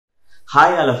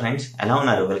Hi hello friends, ఎలా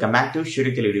ఉన్నారు? Welcome back to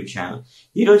షూరికల్ YouTube channel.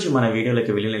 ఈ రోజు మన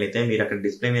వీడియోలోకి వెళ్ళినట్లయితే మీరు అక్కడ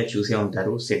డిస్ప్లే మీద చూసే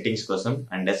ఉంటారు సెట్టింగ్స్ కోసం.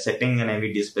 అండ్ సెట్టింగ్ అనేవి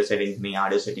డిస్ప్లే సెట్టింగ్స్ ని,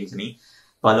 ఆడియో సెట్టింగ్స్ ని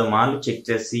పలుమార్లు చెక్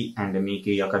చేసి అండ్ మీకు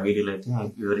ఈ యొక్క వీడియోలో అయితే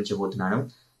వివరించబోతున్నాను.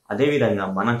 అదేవిధంగా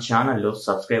మన ఛానల్లో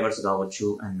సబ్స్క్రైబర్స్ కావచ్చు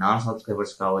అండ్ నాన్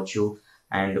సబ్స్క్రైబర్స్ కావచ్చు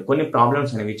అండ్ కొన్ని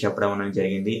ప్రాబ్లమ్స్ అనేవి చెప్పడం అనేది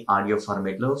జరిగింది ఆడియో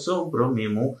ఫార్మేట్ లో. సో బ్రో,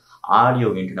 మేము ఆడియో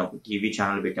వింటున్నప్పుడు, టీవీ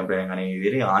ఛానల్ పెట్టినప్పుడైనా కానీ,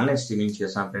 వేరే ఆన్లైన్ స్ట్రీమింగ్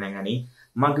చేసినప్పుడైనా కానీ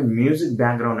మాకు మ్యూజిక్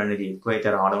బ్యాక్గ్రౌండ్ అనేది ఎక్కువైతే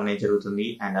రావడం అనేది జరుగుతుంది.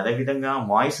 అండ్ అదేవిధంగా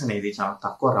వాయిస్ అనేది చాలా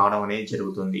తక్కువ రావడం అనేది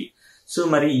జరుగుతుంది. సో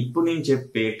మరి ఇప్పుడు నేను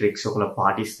చెప్పే ట్రిక్స్ ఒకవేళ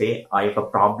పాటిస్తే ఆ యొక్క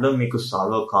ప్రాబ్లం మీకు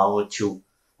సాల్వ్ కావచ్చు.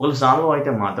 ఒకవేళ సాల్వ్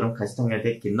అయితే మాత్రం ఖచ్చితంగా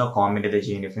అయితే కింద కామెంట్ అయితే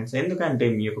చేయండి ఫ్రెండ్స్. ఎందుకంటే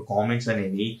మీ యొక్క కామెంట్స్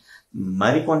అనేది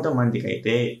మరికొంతమందికి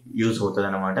అయితే యూజ్ అవుతుంది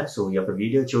అనమాట. సో ఈ యొక్క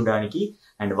వీడియో చూడడానికి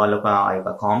అండ్ వాళ్ళ ఆ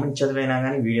యొక్క కామెంట్ చదివైనా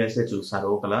కానీ వీడియోస్ అయితే చూస్తారు.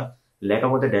 ఒకవేళ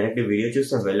లేకపోతే డైరెక్ట్ వీడియో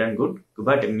చూస్తే వెల్ అండ్ గుడ్,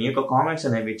 బట్ మీ యొక్క కామెంట్స్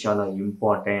అనేవి చాలా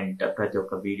ఇంపార్టెంట్ ప్రతి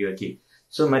ఒక్క వీడియోకి.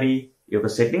 సో మరి ఈ యొక్క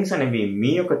సెట్టింగ్స్ అనేవి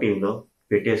మీ యొక్క టీవీలో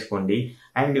పెట్టేసుకోండి.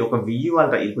 అండ్ ఒక వియూ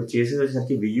అల్ట్రా ఇప్పుడు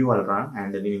చేసేసరికి వియూ అల్ట్రా,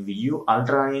 అండ్ నేను వియూ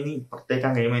అల్ట్రా అని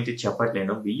ప్రత్యేకంగా ఏమైతే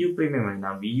చెప్పట్లేను. వియూ ప్రీమియం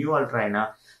అయినా, వియూ అల్ట్రా అయినా,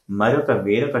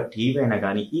 వేరొక టీవీ అయినా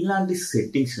కానీ ఇలాంటి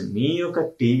సెట్టింగ్స్ మీ యొక్క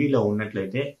టీవీలో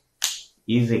ఉన్నట్లయితే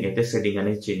ఈజీగా అయితే సెట్టింగ్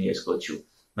అనేది చేంజ్ చేసుకోవచ్చు.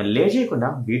 మరి లేట్ చేయకుండా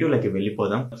వీడియోలోకి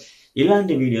వెళ్ళిపోదాం.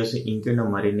 ఇలాంటి వీడియోస్ ఇంకెన్నో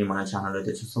మరిన్ని మన ఛానల్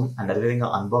అయితే చూస్తాం. అండ్ అదేవిధంగా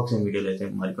అన్బాక్సింగ్ వీడియోలు అయితే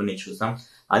మరికొన్ని చూస్తాం.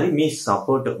 అది మీ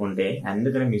సపోర్ట్ ఉంటే,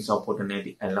 అందుకని మీ సపోర్ట్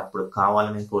అనేది ఎల్లప్పుడూ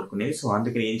కావాలని కోరుకునేది. సో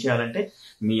అందుకని ఏం చేయాలంటే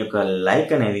మీ యొక్క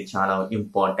లైక్ అనేది చాలా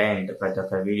ఇంపార్టెంట్. ప్రతి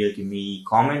ఒక్క వీడియోకి మీ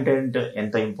కామెంట్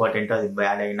ఎంత ఇంపార్టెంట్, అది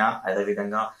బ్యాడ్ అయినా,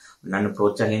 అదేవిధంగా నన్ను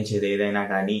ప్రోత్సహించేది ఏదైనా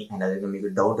కానీ, అండ్ అదేవిధంగా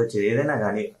మీకు డౌట్ వచ్చేది ఏదైనా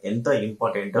కానీ ఎంత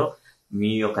ఇంపార్టెంటో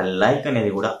మీ యొక్క లైక్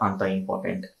అనేది కూడా అంత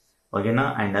ఇంపార్టెంట్. ఓకేనా?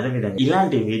 అండ్ అదేవిధంగా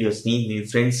ఇలాంటి వీడియోస్ ని మీ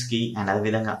ఫ్రెండ్స్ కి అండ్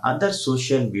అదేవిధంగా అదర్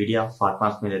సోషల్ మీడియా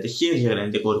ప్లాట్ఫామ్స్ మీద అయితే షేర్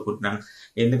చేయాలని కోరుకుంటున్నాను.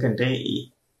 ఎందుకంటే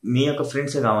మీ యొక్క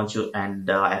ఫ్రెండ్స్ కావచ్చు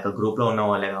అండ్ ఆ యొక్క గ్రూప్ లో ఉన్న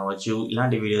వాళ్ళే కావచ్చు,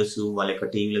 ఇలాంటి వీడియోస్ వాళ్ళ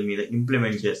యొక్క టీవీల మీద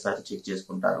ఇంప్లిమెంట్ చేస్తారు, చెక్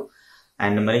చేసుకుంటారు.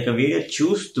 అండ్ మరి ఇక వీడియో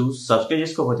చూస్తూ సబ్స్క్రైబ్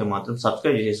చేసుకోకపోతే మాత్రం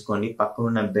సబ్స్క్రైబ్ చేసుకోండి. పక్కన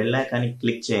ఉన్న బెల్ ఐకాన్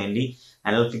క్లిక్ చేయండి.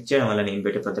 అండ్ అలా క్లిక్ చేయడం వల్ల నేను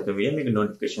పెట్టే ప్రతి ఒక్క వీడియో మీకు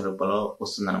నోటిఫికేషన్ రూపంలో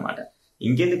వస్తుందన్నమాట.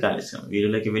 ఇంకెందుకు ఆలస్యం,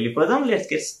 వీడియోలోకి వెళ్ళిపోదాం. Let's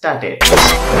get started.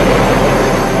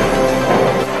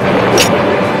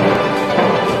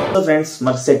 So friends,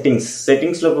 మరి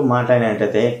సెట్టింగ్స్ లోకి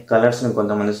మాట్లాడినట్టయితే కలర్స్ ని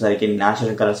కొంతమంది సరికి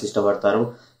న్యాచురల్ కలర్స్ ఇష్టపడతారు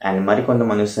అండ్ మరి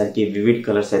కొంతమంది సరికి వివిడ్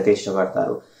కలర్స్ అయితే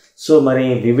ఇష్టపడతారు. సో మరి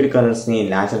వివిడ్ కలర్స్ ని,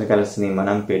 న్యాచురల్ కలర్స్ ని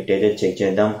మనం పెట్టేదే చెక్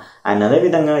చేద్దాం. అండ్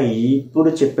అదేవిధంగా ఇప్పుడు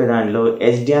చెప్పే దాంట్లో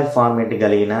HDR ఫార్మేట్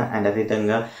కలిగిన అండ్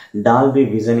అదేవిధంగా డాల్బీ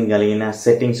విజన్ కలిగిన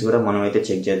సెట్టింగ్స్ కూడా మనం అయితే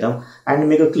చెక్ చేద్దాం. అండ్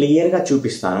మీకు క్లియర్ గా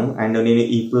చూపిస్తాను. అండ్ నేను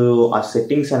ఇప్పుడు ఆ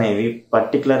సెట్టింగ్స్ అనేవి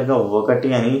పర్టికులర్ గా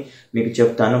ఒకటి అని మీకు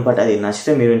చెప్తాను, బట్ అది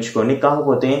నచ్చితే మీరు ఉంచుకోండి.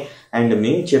 కాకపోతే అండ్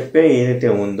మేము చెప్పే ఏదైతే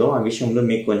ఉందో ఆ విషయంలో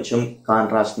మీకు కొంచెం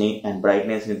కాంట్రాస్ట్ ని అండ్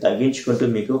బ్రైట్నెస్ ని తగ్గించుకుంటూ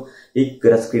మీకు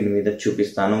ఇక్కడ స్క్రీన్ మీద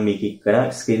చూపిస్తాను. మీకు ఇక్కడ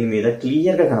స్క్రీన్ మీద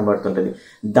క్లియర్ గా కనబడుతుంటది.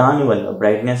 దానివల్ల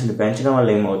బ్రైట్నెస్ ని పెంచడం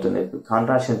వల్ల ఏమవుతుంది,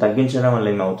 కాంట్రాస్ట్ ని తగ్గించడం వల్ల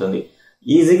ఏమవుతుంది,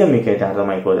 ఈజీగా మీకైతే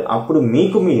అర్థమైపోదు. అప్పుడు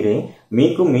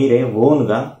మీకు మీరే ఓన్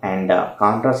గా అండ్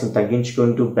కాంట్రాస్ట్ ని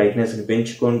తగ్గించుకుంటూ, బ్రైట్నెస్ ని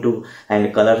పెంచుకుంటూ అండ్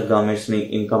కలర్ గామెట్స్ ని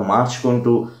ఇంకా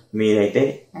మార్చుకుంటూ మీరైతే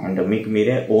అండ్ మీకు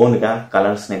మీరే ఓన్ గా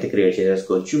కలర్స్ ని అయితే క్రియేట్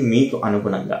చేసుకోవచ్చు మీకు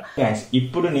అనుగుణంగా.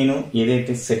 ఇప్పుడు నేను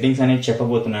ఏదైతే సెట్టింగ్స్ అనేది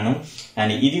చెప్పబోతున్నానో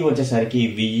అండ్ ఇది వచ్చేసరికి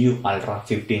వియూ అల్ట్రా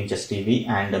 50 inches టీవీ.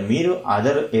 అండ్ మీరు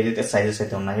అదర్ ఏదైతే సైజెస్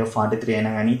అయితే ఉన్నాయో 43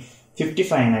 అయినా కానీ,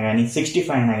 55 అయినా కానీ,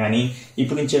 65 అయినా కానీ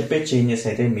ఇప్పుడు నేను చెప్పే చేంజెస్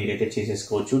అయితే మీరైతే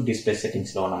చేసేసుకోవచ్చు డిస్ప్లే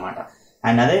సెట్టింగ్స్ లో అన్నమాట.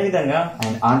 అండ్ అదేవిధంగా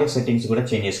అండ్ ఆడియో సెట్టింగ్స్ కూడా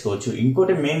చేంజ్ చేసుకోవచ్చు.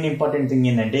 ఇంకోటి మెయిన్ ఇంపార్టెంట్ థింగ్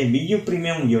ఏంటంటే వియూ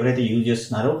ప్రీమియం ఎవరైతే యూజ్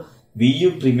చేస్తున్నారో వియూ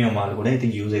ప్రీమియం వాళ్ళు కూడా అయితే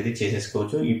యూజ్ అయితే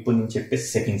చేసేసుకోవచ్చు ఇప్పుడు నేను చెప్పే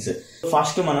సెట్టింగ్స్.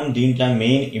 ఫస్ట్ మనం దీంట్లో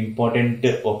మెయిన్ ఇంపార్టెంట్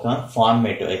ఒక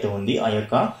ఫార్మేట్ అయితే ఉంది. ఆ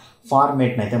యొక్క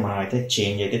ఫార్మేట్ అయితే మనం అయితే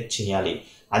చేంజ్ అయితే చేయాలి.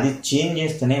 అది చేంజ్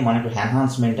చేస్తేనే మనకు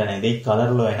ఎన్హాన్స్మెంట్ అనేది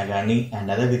కలర్ లో అయినా కానీ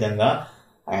అండ్ అదేవిధంగా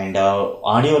అండ్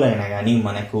ఆడియోలో అయినా కానీ,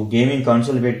 మనకు గేమింగ్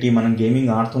కన్సోల్ పెట్టి మనం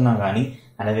గేమింగ్ ఆడుతున్నా కానీ,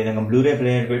 అదేవిధంగా బ్లూరే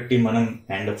ప్లేయర్ పెట్టి మనం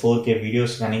అండ్ 4K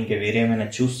వీడియోస్ కానీ ఇంకా వేరే ఏమైనా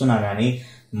చూస్తున్నా కానీ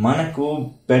మనకు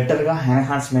బెటర్ గా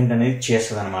ఎన్హాన్స్మెంట్ అనేది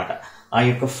చేస్తుంది అనమాట ఆ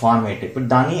యొక్క ఫార్మేట్. ఇప్పుడు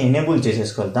దాన్ని ఎనేబుల్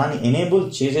చేసేసుకోవాలి. దాన్ని ఎనేబుల్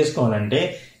చేసేసుకోవాలంటే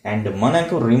అండ్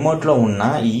మనకు రిమోట్ లో ఉన్న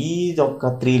ఈ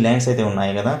ఒక 3 లైన్స్ అయితే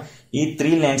ఉన్నాయి కదా, ఈ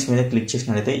 3 లైన్స్ మీద క్లిక్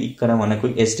చేసినట్లయితే ఇక్కడ మనకు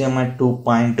HDMI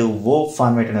 2.0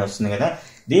 ఫార్మేట్ అనేది వస్తుంది కదా,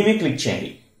 దీన్ని క్లిక్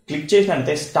చేయండి. క్లిక్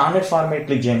చేసినట్లయితే స్టాండర్డ్ ఫార్మేట్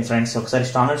క్లిక్ చేయండి ఫ్రెండ్స్. ఒకసారి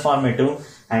స్టాండర్డ్ ఫార్మేట్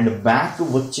అండ్ బ్యాక్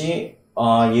వచ్చి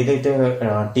ఏదైతే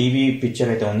టీవీ పిక్చర్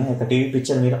అయితే ఉందో ఒక టీవీ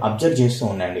పిక్చర్ మీరు అబ్జర్వ్ చేస్తూ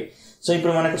ఉండండి. సో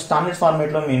ఇప్పుడు మనకు స్టాండర్డ్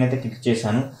ఫార్మేట్ లో నేనైతే క్లిక్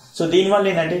చేశాను. సో దీనివల్ల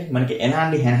ఏంటంటే మనకి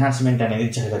ఎలాంటి ఎన్హాన్స్మెంట్ అనేది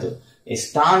జరగదు,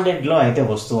 స్టాండర్డ్ లో అయితే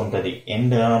వస్తూ ఉంటది.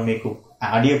 అండ్ మీకు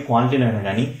ఆడియో క్వాలిటీలో అయినా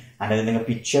కానీ అండ్ అదేవిధంగా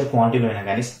పిక్చర్ క్వాలిటీలో అయినా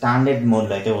కానీ స్టాండర్డ్ మోడ్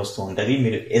లో అయితే వస్తూ ఉంటది.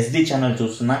 మీరు SD ఛానల్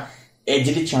చూస్తున్నా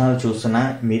హెచ్డి ఛానల్ చూస్తున్నా,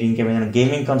 మీరు ఇంకేమైనా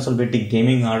గేమింగ్ కన్సోల్ పెట్టి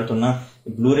గేమింగ్ ఆడుతున్నా,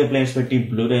 బ్లూరే ప్లేయర్స్ పెట్టి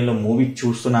బ్లూరేలో మూవీ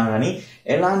చూస్తున్నా కానీ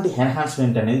ఎలాంటి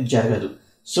ఎన్హాన్స్మెంట్ అనేది జరగదు.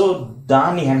 సో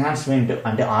దాని ఎన్హాన్స్మెంట్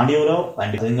అంటే ఆడియోలో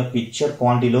అండ్ విధంగా పిక్చర్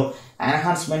క్వాలిటీలో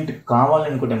ఎన్హాన్స్మెంట్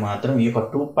కావాలనుకుంటే మాత్రం ఈ యొక్క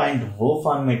 2.0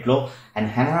 ఫార్మేట్లో అండ్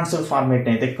ఎన్హాన్స్డ్ ఫార్మేట్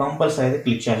అయితే కంపల్సరీ అయితే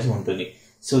క్లిక్ చేయాల్సి ఉంటుంది.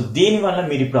 సో దీనివల్ల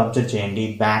మీరు ఇప్పుడు అబ్జర్వ్ చేయండి,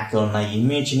 బ్యాక్ ఉన్న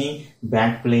ఇమేజ్ని,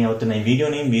 బ్యాక్ ప్లే అవుతున్న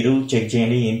వీడియోని మీరు చెక్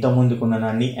చేయండి. ఎంత ముందుకున్న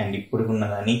దాన్ని అండ్ ఇప్పుడుకున్న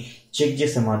దాన్ని చెక్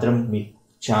చేస్తే మాత్రం మీకు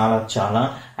చాలా చాలా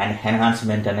అండ్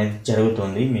ఎన్హాన్స్మెంట్ అనేది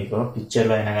జరుగుతుంది, మీకు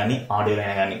పిక్చర్లో అయినా కానీ ఆడియోలో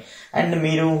అయినా కానీ. అండ్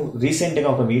మీరు రీసెంట్గా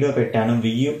ఒక వీడియో పెట్టాను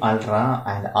వియూ అల్ట్రా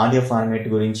అండ్ ఆడియో ఫార్మేట్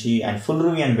గురించి అండ్ ఫుల్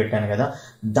రివ్యూ అని పెట్టాను కదా,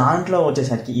 దాంట్లో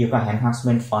వచ్చేసరికి ఈ యొక్క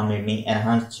ఎన్హాన్స్మెంట్ ఫార్మేట్ని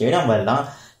ఎన్హాన్స్ చేయడం వల్ల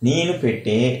నేను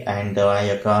పెట్టే అండ్ ఆ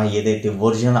యొక్క ఏదైతే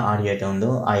ఒరిజినల్ ఆడియో అయితే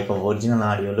ఉందో ఆ యొక్క ఒరిజినల్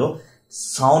ఆడియోలో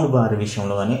సౌండ్ బార్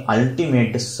విషయంలో కానీ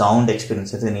అల్టిమేట్ సౌండ్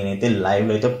ఎక్స్పీరియన్స్ అయితే నేనైతే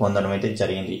లైవ్లో అయితే పొందడం అయితే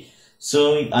జరిగింది. సో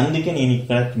అందుకే నేను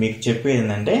ఇక్కడ మీకు చెప్పేది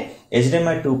ఏంటంటే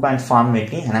HDMI 2.0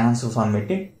 ఫార్మేట్ని ఎన్హాన్స్డ్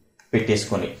ఫార్మేట్ని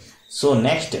పెట్టేసుకోండి. సో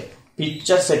నెక్స్ట్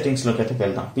పిక్చర్ సెట్టింగ్స్లోకి అయితే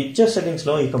వెళ్దాం. పిక్చర్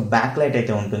సెట్టింగ్స్లో ఇక బ్యాక్ లైట్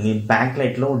అయితే ఉంటుంది. బ్యాక్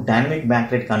లైట్లో డైనమిక్ బ్యాక్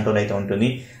లైట్ కంట్రోల్ అయితే ఉంటుంది.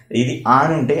 ఇది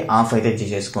ఆన్ ఉంటే ఆఫ్ అయితే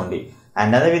చేసేసుకోండి.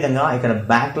 అండ్ అదేవిధంగా ఇక్కడ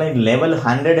బ్యాక్ లైట్ లెవెల్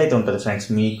 100 అయితే ఉంటుంది ఫ్రెండ్స్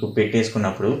మీకు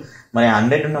పెట్టేసుకున్నప్పుడు. మరి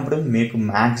 100 ఉన్నప్పుడు మీకు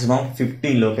మ్యాక్సిమం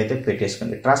 50లోకి అయితే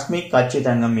పెట్టేసుకోండి. ట్రస్ట్ మీ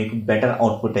ఖచ్చితంగా మీకు బెటర్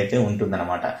అవుట్పుట్ అయితే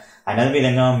ఉంటుందన్నమాట. అండ్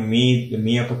అదేవిధంగా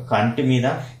మీ యొక్క కంటి మీద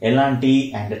ఎలాంటి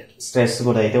అండ్ స్ట్రెస్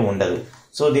కూడా అయితే ఉండదు.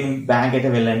 సో దీని బ్యాక్ అయితే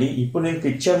వెళ్ళండి. ఇప్పుడు నేను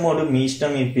పిక్చర్ మోడ్ మీ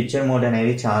ఇష్టం, మీ పిక్చర్ మోడ్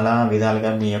అనేది చాలా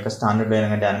విధాలుగా మీ యొక్క స్టాండర్డ్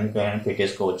అయినా డైనమిక్ అయినా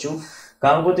పెట్టేసుకోవచ్చు.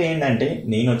 కాకపోతే ఏంటంటే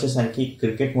నేను వచ్చేసరికి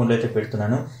క్రికెట్ మోడ్లో అయితే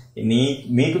పెడుతున్నాను.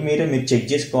 మీరు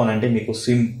చెక్ చేసుకోవాలంటే మీకు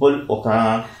సింపుల్ ఒక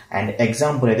అండ్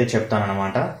ఎగ్జాంపుల్ అయితే చెప్తాను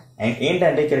అనమాట.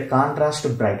 ఏంటంటే ఇక్కడ కాంట్రాస్ట్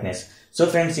బ్రైట్నెస్. సో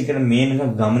ఫ్రెండ్స్ ఇక్కడ మెయిన్గా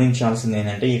గమనించాల్సింది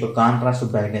ఏంటంటే ఈ కాంట్రాస్ట్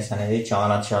బ్రైట్నెస్ అనేది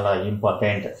చాలా చాలా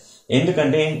ఇంపార్టెంట్.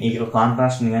 ఎందుకంటే ఈ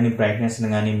కాంట్రాస్ట్ని కానీ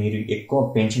బ్రైట్నెస్ని కానీ మీరు ఎక్కువ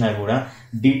పెంచినా కూడా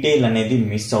డీటెయిల్ అనేది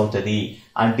మిస్ అవుతుంది.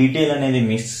 ఆ డీటెయిల్ అనేది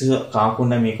మిస్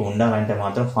కాకుండా మీకు ఉండాలంటే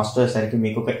మాత్రం ఫస్ట్ వచ్చేసరికి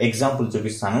మీకు ఒక ఎగ్జాంపుల్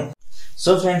చూపిస్తాను.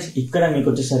 సో ఫ్రెండ్స్ ఇక్కడ మీకు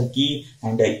వచ్చేసరికి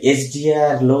అండ్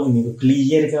HDRలో మీకు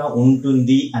క్లియర్గా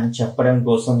ఉంటుంది అని చెప్పడం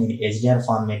కోసం నేను HDR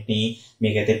ఫార్మేట్ని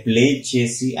మీకైతే ప్లే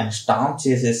చేసి అండ్ స్టాప్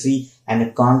చేసేసి అండ్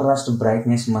కాంట్రాస్ట్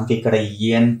బ్రైట్నెస్ మనకి ఇక్కడ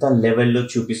ఎంత లెవెల్లో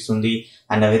చూపిస్తుంది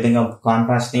అండ్ ఆ విధంగా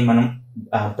కాంట్రాస్ట్ని మనం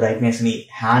బ్రైట్నెస్ని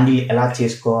హ్యాండిల్ ఎలా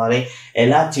చేసుకోవాలి,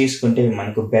 ఎలా చేసుకుంటే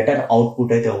మనకు బెటర్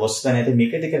అవుట్పుట్ అయితే వస్తుంది అయితే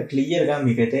మీకైతే ఇక్కడ క్లియర్గా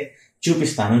మీకైతే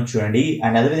చూపిస్తాను చూడండి.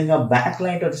 అండ్ అదేవిధంగా బ్యాక్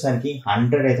లైట్ వచ్చేసరికి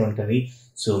 100 అయితే ఉంటుంది.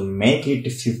 So make it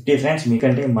 50 friends.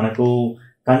 మీకంటే మనకు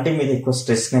కంటి మీద ఎక్కువ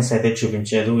స్ట్రెస్నెస్ అయితే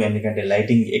చూపించదు, ఎందుకంటే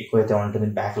లైటింగ్ ఎక్కువైతే ఉంటుంది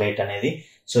బ్యాక్ లైట్ అనేది.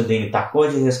 సో దీన్ని తక్కువ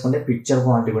చేసేసుకుంటే పిక్చర్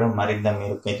క్వాలిటీ కూడా మరింత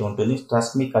మెరుగు అయితే ఉంటుంది.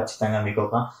 ట్రస్ట్ మీ ఖచ్చితంగా మీకు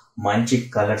ఒక మంచి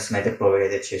కలర్స్ అయితే ప్రొవైడ్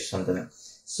అయితే చేస్తుంటుంది.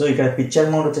 సో ఇక్కడ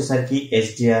పిక్చర్ మోడ్ వచ్చేసరికి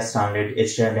HDR standard,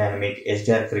 HDR dynamic,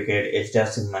 HDR cricket, HDR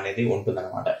SIM అనేది ఉంటుంది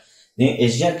అనమాట. నేను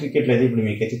HDR క్రికెట్లో అయితే ఇప్పుడు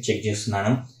మీకైతే చెక్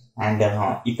చేస్తున్నాను. అండ్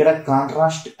ఇక్కడ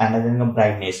కాంట్రాస్ట్ అండ్ అదేవిధంగా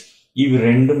బ్రైట్నెస్ ఇవి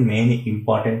రెండు మెయిన్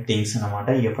ఇంపార్టెంట్ థింగ్స్ అనమాట.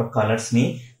 ఈ యొక్క కలర్స్ ని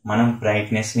మనం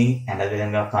బ్రైట్నెస్ ని అండ్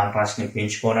అదేవిధంగా కాంట్రాస్ట్ ని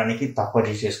పెంచుకోవడానికి, తక్కువ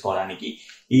చేసేసుకోవడానికి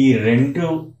ఈ రెండు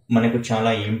మనకు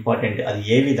చాలా ఇంపార్టెంట్. అది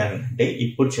ఏ విధంగా అంటే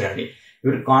ఇప్పుడు చూడండి,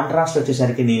 ఇప్పుడు కాంట్రాస్ట్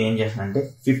వచ్చేసరికి నేను ఏం చేస్తానంటే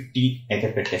 50 అయితే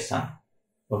పెట్టేస్తాను,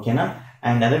 ఓకేనా.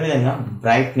 అండ్ అదేవిధంగా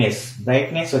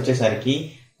బ్రైట్నెస్ వచ్చేసరికి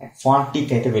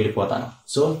 40కి అయితే వెళ్ళిపోతాను.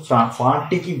 సో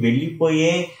 40కి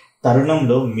వెళ్ళిపోయే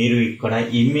తరుణంలో మీరు ఇక్కడ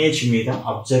ఇమేజ్ మీద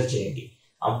అబ్జర్వ్ చేయండి.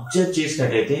 అబ్జర్వ్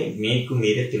చేసినట్టయితే మీకు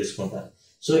మీరే తెలుసుకుంటారు.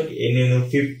 సో నేను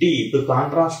 50 ఇప్పుడు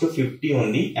కాంట్రాస్ట్ 50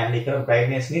 ఉంది అండ్ ఇక్కడ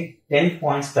బ్రైట్నెస్ ని 10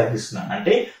 పాయింట్స్ తగ్గిస్తున్నాను,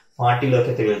 అంటే 40లోకి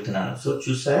అయితే వెళ్తున్నాను. సో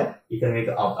చూసారా ఇక్కడ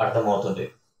మీకు అర్థమవుతుంది.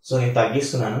 సో నేను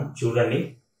తగ్గిస్తున్నాను చూడండి.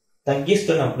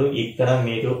 తగ్గిస్తున్నప్పుడు ఇక్కడ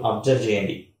మీరు అబ్జర్వ్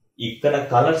చేయండి, ఇక్కడ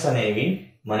కలర్స్ అనేవి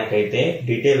మనకైతే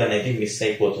డీటెయిల్ అనేది మిస్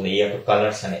అయిపోతుంది. ఈ యొక్క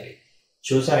కలర్స్ అనేవి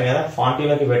చూసారు కదా,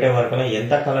 40లోకి పెట్టే వరకు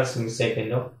ఎంత కలర్స్ మిస్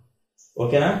అయిపోయిందో,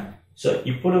 ఓకేనా. సో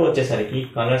ఇప్పుడు వచ్చేసరికి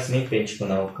కలర్స్ ని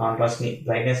పెంచుకున్నాం, కాంట్రాస్ట్ ని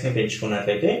బ్రైట్నెస్ ని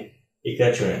పెంచుకున్నట్లయితే ఇక్కడ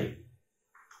చూడండి,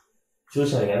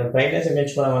 చూసారు కదా బ్రైట్నెస్ ని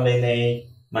పెంచుకోవడం వల్ల ఏంటంటే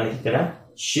మనకి ఇక్కడ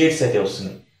షేడ్స్ అయితే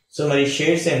వస్తున్నాయి. సో మరి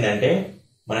షేడ్స్ ఏంటంటే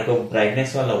మనకు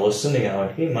బ్రైట్నెస్ వల్ల వస్తుంది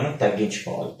కాబట్టి మనం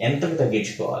తగ్గించుకోవాలి. ఎంతకు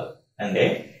తగ్గించుకోవాలి అంటే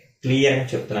క్లియర్ గా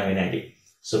చెప్తున్నా వినండి.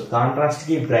 సో కాంట్రాస్ట్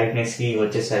కి బ్రైట్నెస్ కి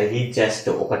వచ్చేసరికి జస్ట్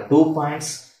ఒక 2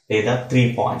 పాయింట్స్ లేదా 3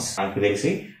 పాయింట్స్ నాకు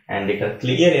తెలిసి. అండ్ ఇక్కడ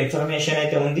క్లియర్ ఇన్ఫర్మేషన్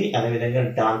అయితే ఉంది, అదేవిధంగా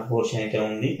డార్క్ పోర్షన్ అయితే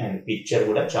ఉంది అండ్ పిక్చర్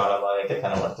కూడా చాలా బాగా అయితే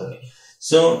కనబడుతుంది.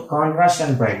 సో కాంట్రాస్ట్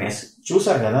అండ్ బ్రైట్నెస్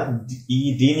చూసారు కదా,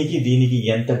 దీనికి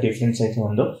ఎంత డిఫరెన్స్ అయితే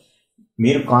ఉందో.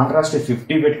 మీరు కాంట్రాస్ట్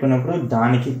 50 పెట్టుకున్నప్పుడు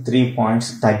దానికి 3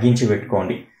 పాయింట్స్ తగ్గించి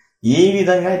పెట్టుకోండి. ఈ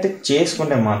విధంగా అయితే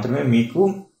చేసుకుంటే మాత్రమే మీకు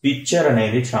పిక్చర్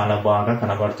అనేది చాలా బాగా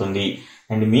కనబడుతుంది.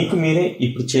 అండ్ మీకు మీరే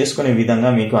ఇప్పుడు చేసుకునే విధంగా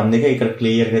మీకు అందుకే ఇక్కడ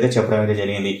క్లియర్గా అయితే చెప్పడం అయితే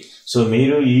జరిగింది. సో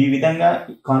మీరు ఈ విధంగా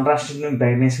కాంట్రాస్ట్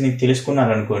బ్రైట్నెస్ ని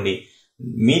తెలుసుకున్నారనుకోండి,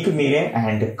 మీకు మీరే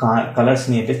అండ్ కలర్స్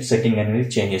ని అయితే సెట్టింగ్ అనేది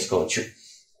చేంజ్ చేసుకోవచ్చు.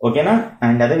 ఓకేనా.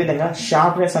 అండ్ అదేవిధంగా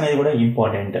షార్ప్నెస్ అనేది కూడా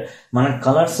ఇంపార్టెంట్. మన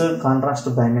కలర్స్ కాంట్రాస్ట్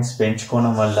బ్రైట్నెస్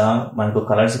పెంచుకోవడం వల్ల మనకు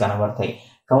కలర్స్ కనబడతాయి.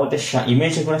 కాబట్టి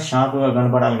ఇమేజ్ కూడా షార్ప్ గా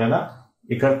కనపడాలి కదా,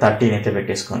 ఇక్కడ 13 అయితే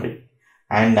పెట్టేసుకోండి.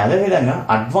 అండ్ అదేవిధంగా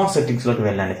అడ్వాన్స్ సెట్టింగ్స్ లోకి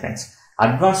వెళ్ళండి ఫ్రెండ్స్.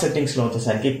 అడ్వాన్స్ సెట్టింగ్స్ లో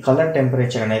వచ్చేసరికి కలర్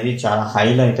టెంపరేచర్ అనేది చాలా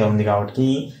హైలో అయితే ఉంది కాబట్టి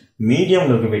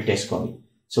మీడియంలోకి పెట్టేసుకోండి.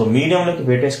 సో మీడియంలోకి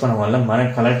పెట్టేసుకోవడం వల్ల మన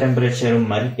కలర్ టెంపరేచర్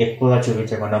మరి ఎక్కువగా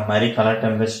చూపించకుండా, మరి కలర్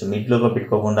టెంపరేచర్ మిడ్లోకి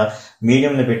పెట్టుకోకుండా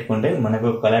మీడియంలో పెట్టుకుంటే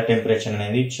మనకు కలర్ టెంపరేచర్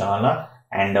అనేది చాలా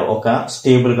అండ్ ఒక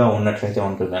స్టేబుల్ గా ఉన్నట్లయితే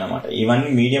ఉంటుంది అనమాట. ఇవన్నీ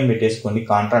మీడియం పెట్టేసుకోండి.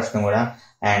 కాంట్రాస్ట్ ను కూడా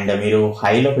అండ్ మీరు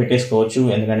హైలో పెట్టేసుకోవచ్చు,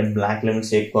 ఎందుకంటే బ్లాక్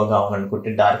లెవెల్స్ ఎక్కువ కావాలనుకుంటే,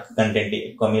 డార్క్ కంటెంట్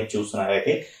ఎక్కువ మీరు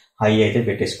చూస్తున్నారైతే హై అయితే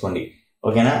పెట్టేసుకోండి.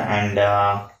 ఓకేనా. అండ్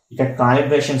ఇక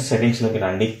కాలిబ్రేషన్ సెట్టింగ్స్ లోకి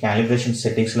రండి. కాలిబ్రేషన్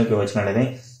సెట్టింగ్స్ లోకి వచ్చినట్లయితే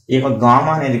ఈ యొక్క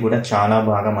గామా అనేది కూడా చాలా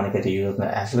బాగా మనకైతే యూజ్ అవుతుంది.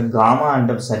 యాక్చువల్ గామా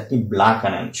అంటే బ్లాక్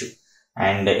అనొచ్చు.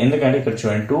 అండ్ ఎందుకంటే ఇక్కడ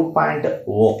చూడండి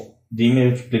 2.0 దీని మీద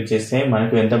క్లిక్ చేస్తే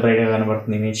మనకు ఎంత బ్రైట్ గా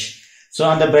కనబడుతుంది ఇమేజ్. సో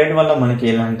అంత బ్రైట్ వల్ల మనకి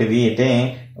ఎలాంటిది అయితే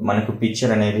మనకు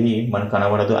పిక్చర్ అనేది మనకు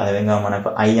కనబడదు, అదేవిధంగా మనకు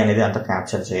ఐ అనేది అంత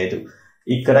క్యాప్చర్ చేయదు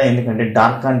ఇక్కడ. ఎందుకంటే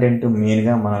డార్క్ కంటెంట్ మెయిన్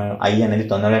గా మన ఐ అనేది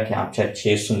తొందరగా క్యాప్చర్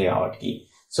చేస్తుంది కాబట్టి.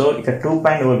 సో ఇక్కడ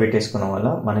 2.0 పెట్టేసుకోవడం వల్ల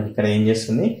మనకి ఇక్కడ ఏం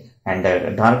చేస్తుంది అండ్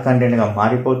డార్క్ కంటెంట్ గా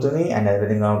మారిపోతుంది. అండ్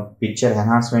అదేవిధంగా పిక్చర్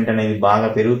ఎన్హాన్స్మెంట్ అనేది బాగా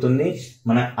పెరుగుతుంది,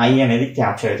 మన ఐ అనేది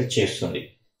క్యాప్చర్ అయితే చేస్తుంది.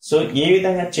 సో ఈ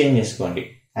విధంగా చేంజ్ చేసుకోండి.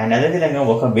 అండ్ అదేవిధంగా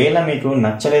ఒకవేళ మీకు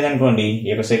నచ్చలేదనుకోండి, ఈ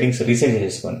యొక్క సెట్టింగ్స్ రీసెట్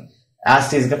చేసుకోండి. యాజ్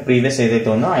టీజ్ గా ప్రీవియస్ ఏదైతే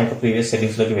ఉందో ఆ యొక్క ప్రీవియస్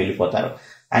సెట్టింగ్స్ లోకి వెళ్ళిపోతారు.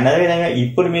 అండ్ అదేవిధంగా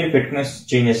ఇప్పుడు మీరు పెట్టుకునే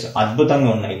చేంజెస్ అద్భుతంగా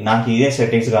ఉన్నాయి. నాకు ఇదే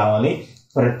సెట్టింగ్స్ కావాలి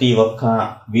ప్రతి ఒక్క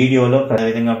వీడియోలో.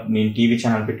 అదేవిధంగా నేను టీవీ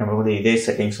ఛానల్ పెట్టినప్పుడు కూడా ఇదే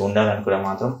సెట్టింగ్స్ ఉండాలనుకునే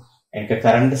మాత్రం ఇంకా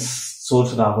కరెంట్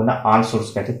సోర్స్ కాకుండా ఆన్ సోర్స్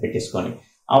అయితే పెట్టేసుకోండి.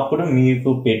 అప్పుడు మీకు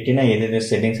పెట్టిన ఏదైతే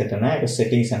సెట్టింగ్స్ అయితే ఉన్నాయో ఆ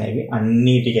సెట్టింగ్స్ అనేవి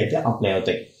అన్నిటికీ అయితే అప్లై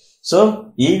అవుతాయి. సో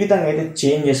ఈ విధంగా అయితే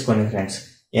చేంజ్ చేసుకోండి ఫ్రెండ్స్.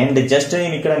 అండ్ జస్ట్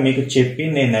నేను ఇక్కడ మీకు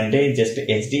చెప్పింది ఏంటంటే జస్ట్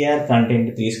హెచ్డిఆర్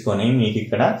కంటెంట్ తీసుకొని మీకు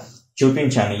ఇక్కడ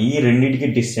చూపించాను. ఈ రెండింటికి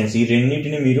డిస్టెన్స్, ఈ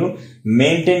రెండింటిని మీరు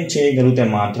మెయింటైన్ చేయగలిగితే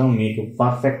మాత్రం మీకు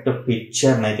పర్ఫెక్ట్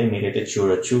పిక్చర్ అయితే మీరైతే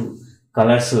చూడొచ్చు.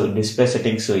 కలర్స్, డిస్ప్లే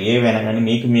సెట్టింగ్స్ ఏవైనా కానీ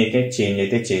మీకు మీకే చేంజ్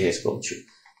అయితే చేసేసుకోవచ్చు.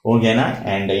 ఓకేనా.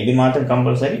 అండ్ ఇది మాత్రం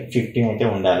కంపల్సరీ 50 అయితే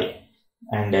ఉండాలి.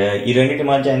 అండ్ ఈ రెండింటి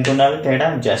మధ్య ఎంత ఉండాలి తేడా?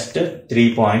 జస్ట్ 3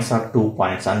 పాయింట్స్ ఆర్ 2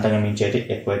 పాయింట్స్, అంతగా మించి అయితే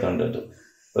ఎక్కువైతే ఉండదు.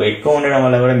 ఎక్కువ ఉండడం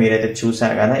వల్ల కూడా మీరైతే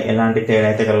చూసారు కదా ఎలాంటి తేడా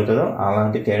అయితే కలుగుతుందో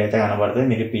అలాంటి తేడా అయితే కనబడుతుంది.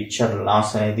 మీరు పిక్చర్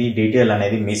లాస్ అనేది, డీటెయిల్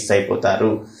అనేది మిస్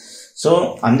అయిపోతారు. సో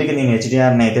అందుకే నేను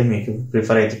హెచ్డిఆర్ని అయితే మీకు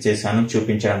ప్రిఫర్ అయితే చేశాను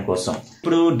చూపించడం కోసం.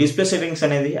 ఇప్పుడు డిస్ప్లే సెట్టింగ్స్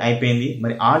అనేది అయిపోయింది.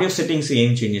 మరి ఆడియో సెట్టింగ్స్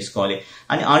ఏం చేంజ్ చేసుకోవాలి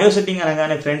అని ఆడియో సెట్టింగ్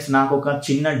అనగానే ఫ్రెండ్స్ నాకు ఒక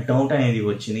చిన్న డౌట్ అనేది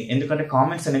వచ్చింది. ఎందుకంటే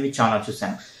కామెంట్స్ అనేవి చాలా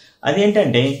చూశాను.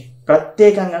 అదేంటంటే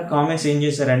ప్రత్యేకంగా కామెంట్స్ ఏం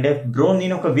చేశారంటే, బ్రో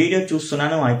నేను ఒక వీడియో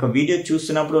చూస్తున్నాను, ఆ యొక్క వీడియో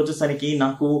చూస్తున్నప్పుడు వచ్చేసరికి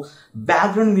నాకు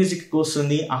బ్యాక్గ్రౌండ్ మ్యూజిక్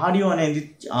వస్తుంది, ఆడియో అనేది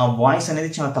ఆ వాయిస్ అనేది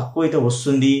చాలా తక్కువ అయితే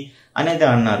వస్తుంది అనేది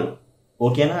అన్నారు.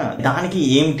 ఓకేనా. దానికి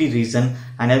ఏమిటి రీజన్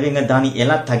అనేది, ఇంకా దాన్ని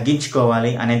ఎలా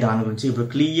తగ్గించుకోవాలి అనే దాని గురించి ఇప్పుడు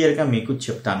క్లియర్గా మీకు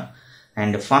చెప్తాను.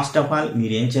 అండ్ ఫస్ట్ ఆఫ్ ఆల్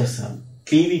మీరు ఏం చేస్తారు,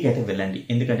 టీవీకి అయితే వెళ్ళండి.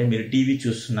 ఎందుకంటే మీరు టీవీ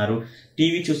చూస్తున్నారు,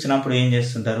 టీవీ చూస్తున్నప్పుడు ఏం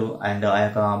చేస్తుంటారు అండ్ ఆ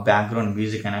యొక్క బ్యాక్గ్రౌండ్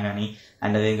మ్యూజిక్ అయినా కానీ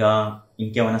అండ్ అదేగా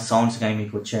ఇంకేమైనా సౌండ్స్ కానీ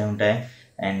మీకు వచ్చే ఉంటాయి.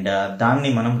 అండ్ దాన్ని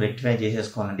మనం రెక్టిఫై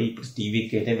చేసేసుకోవాలంటే ఇప్పుడు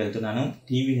టీవీకి అయితే వెళ్తున్నాను,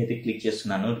 టీవీ అయితే క్లిక్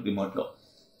చేస్తున్నాను రిమోట్లో.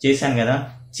 చేశాను కదా,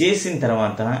 చేసిన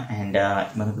తర్వాత అండ్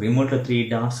మనకు రిమోట్లో 3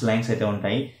 డాట్స్ లైన్స్ అయితే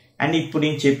ఉంటాయి. అండ్ ఇప్పుడు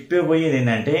నేను చెప్పబోయేది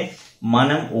ఏంటంటే,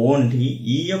 మనం ఓన్లీ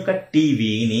ఈ యొక్క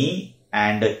టీవీని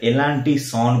అండ్ ఎలాంటి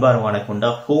సౌండ్ బార్ వాడకుండా,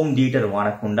 హోమ్ థియేటర్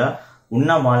వాడకుండా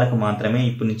ఉన్న వాళ్ళకు మాత్రమే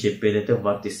ఇప్పుడు నేను చెప్పేది అయితే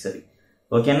వర్తిస్తుంది.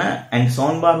 ఓకేనా. అండ్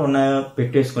సౌండ్ బార్ ఉన్న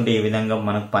పెట్టేసుకుంటే ఏ విధంగా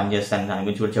మనకు పనిచేస్తాను దాని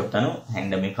గురించి కూడా చెప్తాను.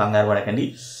 అండ్ మీకు కంగారు పడకండి.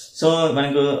 సో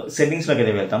మనకు సెట్టింగ్స్లోకి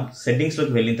అయితే వెళ్తాం.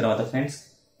 సెట్టింగ్స్లోకి వెళ్ళిన తర్వాత ఫ్రెండ్స్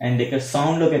అండ్ ఇక్కడ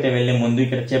సౌండ్లోకి అయితే వెళ్లే ముందు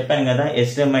ఇక్కడ చెప్పాను కదా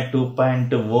HDMI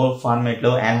 2.0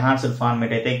 ఫార్మేట్లో ఎన్హాన్స్డ్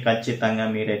ఫార్మేట్ అయితే ఖచ్చితంగా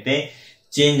మీరైతే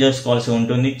చేంజ్ చేసుకోవాల్సి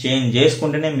ఉంటుంది. చేంజ్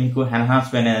చేసుకుంటేనే మీకు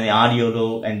ఎన్హాన్స్మెంట్ అనేది ఆడియోలో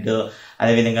అండ్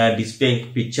అదేవిధంగా డిస్ప్లే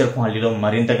పిక్చర్ క్వాలిటీలో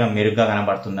మరింతగా మెరుగ్గా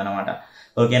కనబడుతుంది అనమాట.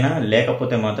 ఓకేనా.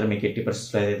 లేకపోతే మాత్రం మీకు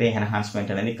 80% అయితే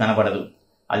ఎన్హాన్స్మెంట్ అనేది కనబడదు,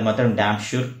 అది మాత్రం డామ్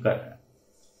షూర్.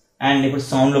 అండ్ ఇప్పుడు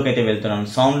సౌండ్లోకి అయితే వెళ్తున్నాను.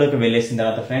 సౌండ్లోకి వెళ్ళేసిన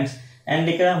తర్వాత ఫ్రెండ్స్ అండ్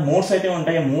ఇక్కడ మోడ్స్ అయితే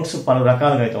ఉంటాయి. మోడ్స్ పలు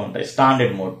రకాలుగా అయితే ఉంటాయి.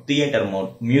 Standard mode, theatre mode,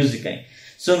 music అని.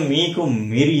 సో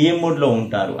మీరు ఏ మోడ్లో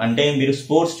ఉంటారు అంటే, మీరు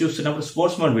స్పోర్ట్స్ చూస్తున్నప్పుడు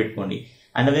స్పోర్ట్స్ మోడ్ పెట్టుకోండి.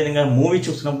 అండ్ అదేవిధంగా మూవీ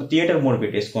చూస్తున్నప్పుడు థియేటర్ మోడ్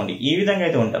పెట్టేసుకోండి. ఈ విధంగా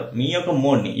అయితే ఉంటారు మీ యొక్క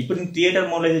మోడ్ని. ఇప్పుడు నేను థియేటర్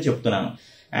మోడ్లో అయితే చెప్తున్నాను.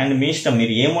 అండ్ మీ ఇష్టం,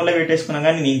 మీరు ఏ మోడ్లో పెట్టేసుకున్నా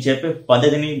కానీ నేను చెప్పే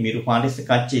పద్ధతిని మీరు పాటిస్తే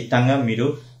ఖచ్చితంగా మీరు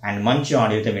అండ్ మంచి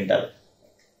ఆడియో అయితే వింటారు.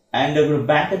 అండ్ ఇప్పుడు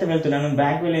బ్యాక్ అయితే వెళ్తున్నాను.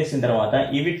 బ్యాక్ వెళ్ళేసిన తర్వాత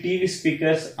ఇవి టీవీ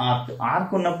స్పీకర్స్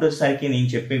ఆర్క్ ఉన్నప్పుడు వచ్చేసరికి నేను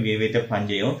చెప్పేవి ఏవైతే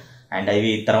పనిచేయవు అండ్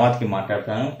అవి తర్వాతకి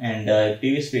మాట్లాడతాను. అండ్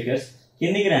టీవీ స్పీకర్స్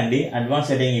కిందికి రండి. అడ్వాన్స్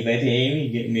సెట్టింగ్ ఇవైతే ఏమి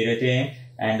మీరైతే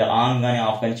అండ్ ఆన్ కానీ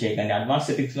ఆఫ్ కానీ చేయకండి. అడ్వాన్స్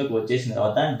సెట్టింగ్స్ లోకి వచ్చేసిన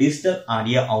తర్వాత డిజిటల్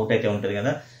ఆడియో అవుట్ అయితే ఉంటుంది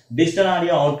కదా, డిజిటల్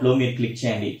ఆడియో అవుట్ లో మీరు క్లిక్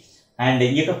చేయండి. అండ్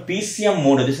ఈ యొక్క PCM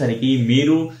మోడ్ వచ్చేసరికి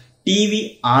మీరు టీవీ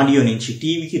ఆడియో నుంచి,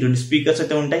 టీవీకి 2 స్పీకర్స్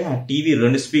అయితే ఉంటాయి, ఆ టీవీ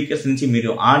 2 స్పీకర్స్ నుంచి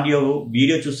మీరు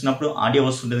వీడియో చూస్తున్నప్పుడు ఆడియో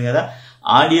వస్తుంటుంది కదా,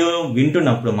 ఆడియో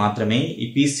వింటున్నప్పుడు మాత్రమే ఈ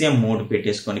PCM మోడ్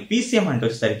పెట్టేసుకోండి. PCM అంటే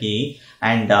వచ్చేసరికి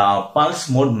and pulse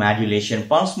mode modulation.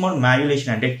 Pulse mode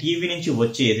modulation అంటే టీవీ నుంచి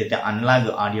వచ్చే ఏదైతే అనలాగ్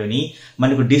ఆడియోని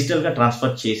మనకు డిజిటల్ గా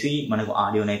ట్రాన్స్ఫర్ చేసి మనకు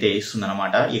ఆడియోని అయితే ఇస్తుంది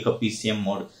అనమాట ఈ యొక్క PCM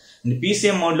మోడ్.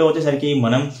 PCM మోడ్ లో వచ్చేసరికి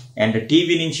మనం అండ్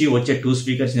టీవీ నుంచి వచ్చే 2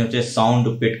 స్పీకర్స్ వచ్చే సౌండ్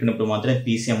పెట్టుకున్నప్పుడు మాత్రమే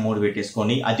PCM మోడ్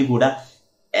పెట్టేసుకోండి. అది కూడా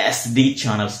SD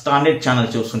ఛానల్, స్టాండర్డ్ ఛానల్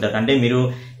చూస్తుంటారు. అంటే మీరు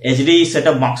HD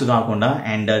సెటప్ బాక్స్ కాకుండా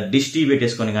అండ్ డిష్ టీవీ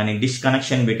పెట్టేసుకొని కానీ డిష్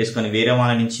కనెక్షన్ పెట్టేసుకొని వేరే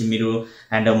వాళ్ళ నుంచి మీరు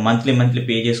అండ్ మంత్లీ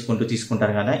పే చేసుకుంటూ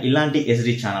తీసుకుంటారు కదా, ఇలాంటి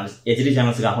HD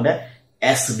ఛానల్స్ కాకుండా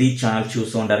SD ఛానల్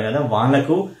చూస్తూ ఉంటారు కదా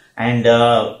వాళ్ళకు అండ్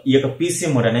ఈ యొక్క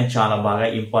PCM మోడ్ అనేది చాలా బాగా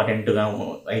ఇంపార్టెంట్ గా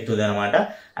అవుతుంది అనమాట.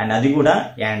 అండ్ అది కూడా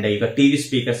అండ్ ఇక టీవీ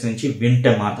స్పీకర్స్ నుంచి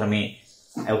వింటే మాత్రమే,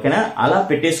 ఓకేనా. అలా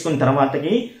పెట్టేసుకున్న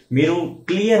తర్వాతకి మీరు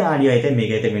క్లియర్ ఆడియో అయితే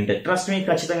మీకైతే వింటారు. ట్రస్ట్ మీ,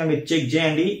 ఖచ్చితంగా మీరు చెక్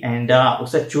చేయండి అండ్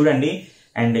ఒకసారి చూడండి.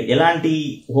 అండ్ ఎలాంటి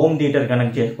హోమ్ థియేటర్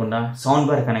కనెక్ట్ చేయకుండా, సౌండ్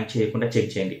బార్ కనెక్ట్ చేయకుండా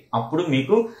చెక్ చేయండి. అప్పుడు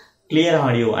మీకు క్లియర్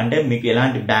ఆడియో అంటే మీకు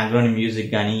ఎలాంటి బ్యాక్గ్రౌండ్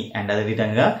మ్యూజిక్ కానీ అండ్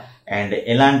అదేవిధంగా అండ్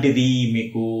ఎలాంటిది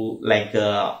మీకు లైక్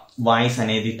వాయిస్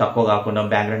అనేది తక్కువ కాకుండా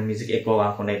బ్యాక్గ్రౌండ్ మ్యూజిక్ ఎక్కువ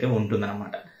కాకుండా అయితే ఉంటుంది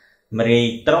అనమాట. మరి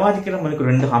తర్వాతకి మనకు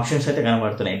 2 ఆప్షన్స్ అయితే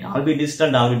కనబడుతున్నాయి, డాల్బీ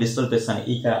డిజిటల్ ప్లస్ అని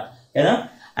ఇక కదా.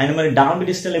 అండ్ మరి డాల్బీ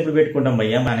డిజిటల్ ఎప్పుడు పెట్టుకుంటాం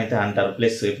భయ్యా అని అయితే అంటారు,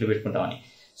 ప్లస్ ఎప్పుడు పెట్టుకుంటామని.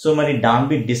 సో మరి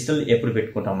డాల్బీ డిజిటల్ ఎప్పుడు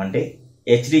పెట్టుకుంటాం అంటే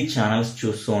HD ఛానల్స్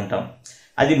చూస్తూ ఉంటాం.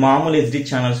 అది మామూలు HD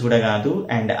ఛానల్స్ కూడా కాదు,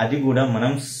 అండ్ అది కూడా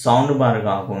మనం సౌండ్ బార్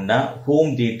కాకుండా,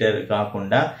 హోమ్ థియేటర్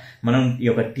కాకుండా మనం ఈ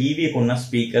యొక్క టీవీకి ఉన్న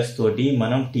స్పీకర్స్ తోటి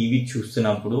మనం టీవీ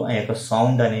చూస్తున్నప్పుడు ఆ యొక్క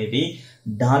సౌండ్ అనేది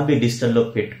డాల్బీ డిజిటల్ లో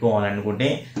పెట్టుకోవాలనుకుంటే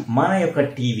మన యొక్క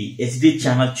టీవీ HD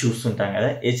ఛానల్ చూస్తుంటాం కదా,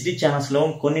 HD ఛానల్స్ లో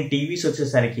కొన్ని టీవీస్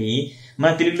వచ్చేసరికి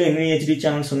మన తెలుగులో ఎన్ని HD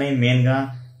ఛానల్స్ ఉన్నాయి మెయిన్ గా,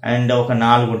 అండ్ ఒక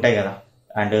 4 ఉంటాయి కదా.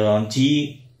 అండ్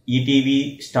ఈటీవీ,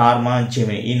 స్టార్మా,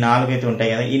 జెమిని, ఈ 4 అయితే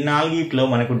ఉంటాయి కదా. ఈ 4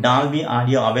 మనకు డాల్బీ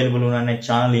ఆడియో అవైలబుల్ ఉన్న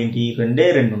ఛానల్ ఏంటి,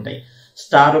 2 ఉంటాయి.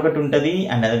 స్టార్ ఒకటి ఉంటది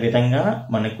అండ్ అదే విధంగా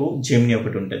మనకు జెమిని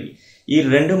ఒకటి ఉంటది. ఈ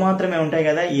 2 మాత్రమే ఉంటాయి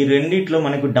కదా. ఈ 2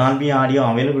 మనకు డాల్బీ ఆడియో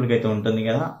అవైలబుల్ అయితే ఉంటుంది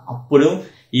కదా. అప్పుడు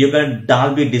ఈ యొక్క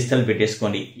డాల్బీ డిజిటల్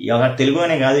పెట్టేసుకోండి. ఇక తెలుగు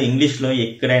అనే కాదు, ఇంగ్లీష్ లో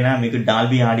ఎక్కడైనా మీకు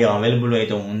డాల్బీ ఆడియో అవైలబుల్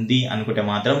అయితే ఉంది అనుకుంటే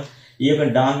మాత్రం ఈ యొక్క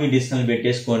డాల్బీ డిజిటల్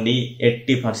పెట్టేసుకోండి.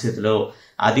 ఎట్టి పరిస్థితిలో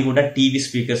అది కూడా టీవీ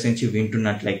స్పీకర్స్ నుంచి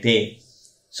వింటున్నట్లయితే.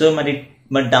 సో మరి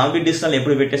డాల్బీ డిజిటల్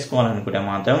ఎప్పుడు పెట్టేసుకోవాలనుకుంటే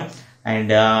మాత్రం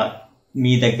అండ్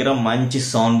మీ దగ్గర మంచి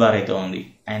సౌండ్ బార్ అయితే ఉంది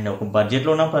అండ్ ఒక బడ్జెట్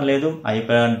లో ఉన్నా పర్లేదు, ఆ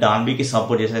యొక్క డాల్బీకి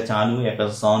సపోర్ట్ చేస్తే చాలు. యొక్క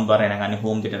సౌండ్ బార్ అయినా కానీ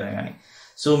హోమ్ థియేటర్ అయినా కానీ,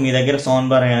 సో మీ దగ్గర సౌండ్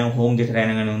బార్ అయినా హోమ్ థియేటర్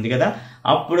అయినా కానీ ఉంది కదా,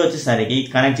 అప్పుడు వచ్చేసరికి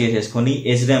కనెక్ట్ చేసేసుకొని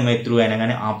HDMI త్రూ అయినా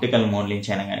కానీ ఆప్టికల్ మోడ్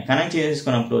నుంచి అయినా కానీ కనెక్ట్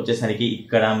చేసేసుకున్నప్పుడు వచ్చేసరికి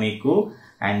ఇక్కడ మీకు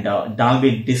and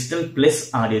Dolby digital plus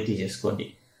audio తీసేసుకోండి,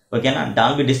 ఓకేనా.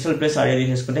 డాల్బీ డిజిటల్ ప్లస్ ఆడియో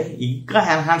తీసేసుకుంటే ఇంకా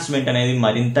ఎన్హాన్స్మెంట్ అనేది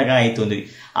మరింతగా అవుతుంది.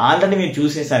 ఆల్రెడీ మీరు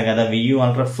చూసేసారు కదా VU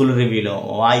Ultra ఫుల్ రివ్యూలో.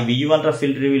 VU Ultra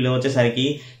ఫుల్ రివ్యూలో వచ్చేసరికి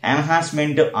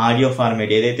ఎన్హాన్స్మెంట్ ఆడియో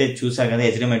ఫార్మేట్ ఏదైతే చూసారు కదా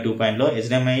HDMI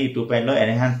 2.0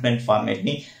 ఎన్హాన్స్మెంట్ ఫార్మేట్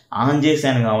ని ఆన్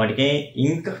చేశాను కాబట్టి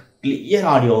ఇంకా క్లియర్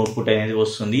ఆడియో అవుట్పుట్ అనేది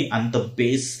వస్తుంది. అంత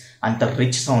బేస్, అంత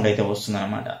రిచ్ సౌండ్ అయితే వస్తుంది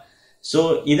అనమాట. సో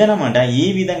ఇదనమాట. ఈ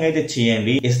విధంగా అయితే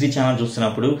చేయండి. SD ఛానల్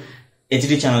చూస్తున్నప్పుడు,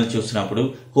 HD ఛానల్ చూస్తున్నప్పుడు,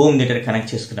 హోమ్ థియేటర్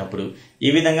కనెక్ట్ చేసుకున్నప్పుడు ఈ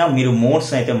విధంగా మీరు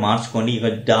మోడ్స్ అయితే మార్చుకోండి. ఇక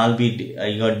డాల్బీ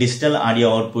డిజిటల్ ఆడియో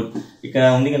అవుట్పుట్ ఇక్కడ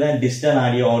ఉంది కదా, డిజిటల్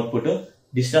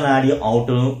ఆడియో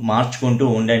అవుట్ మార్చుకుంటూ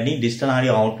ఉండండి. డిజిటల్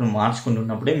ఆడియో అవుట్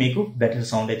మార్చుకుంటున్నప్పుడే మీకు బెటర్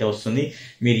సౌండ్ అయితే వస్తుంది,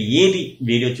 మీరు ఏది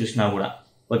వీడియో చూసినా కూడా,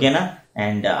 ఓకేనా.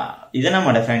 అండ్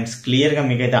ఇదన్నమాట ఫ్రెండ్స్, క్లియర్ గా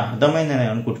మీకైతే అర్థమైందని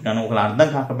అనుకుంటున్నాను. ఒకవేళ అర్థం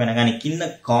కాకపోయినా కానీ కింద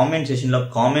కామెంట్ సెషన్ లో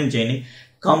కామెంట్ చేయండి,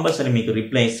 కంపల్సరీ మీకు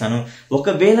రిప్లై ఇస్తాను.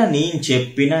 ఒకవేళ నేను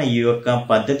చెప్పిన ఈ యొక్క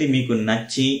పద్ధతి మీకు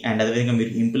నచ్చి అండ్ అదేవిధంగా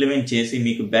మీరు ఇంప్లిమెంట్ చేసి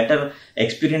మీకు బెటర్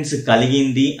ఎక్స్పీరియన్స్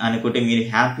కలిగింది అనుకుంటే, మీరు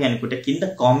హ్యాపీ అనుకుంటే కింద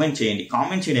కామెంట్ చేయండి.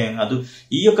 కామెంట్ చేయడమే కాదు,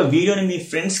 ఈ యొక్క వీడియోని మీ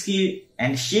ఫ్రెండ్స్ కి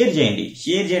అండ్ షేర్ చేయండి.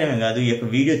 షేర్ చేయడమే కాదు, ఈ యొక్క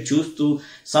వీడియో చూస్తూ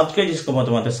సబ్స్క్రైబ్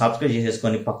చేసుకోకపోతే మాత్రం సబ్స్క్రైబ్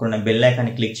చేసేసుకొని పక్కన బెల్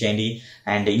ఐకాన్ని క్లిక్ చేయండి.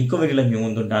 అండ్ ఇంకో వీడియోలో మీ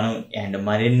ముందుంటాను అండ్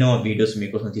మరెన్నో వీడియోస్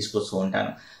మీకోసం తీసుకొస్తూ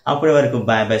ఉంటాను. అప్పటి వరకు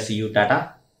bye bye, see you, Tata,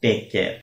 take care.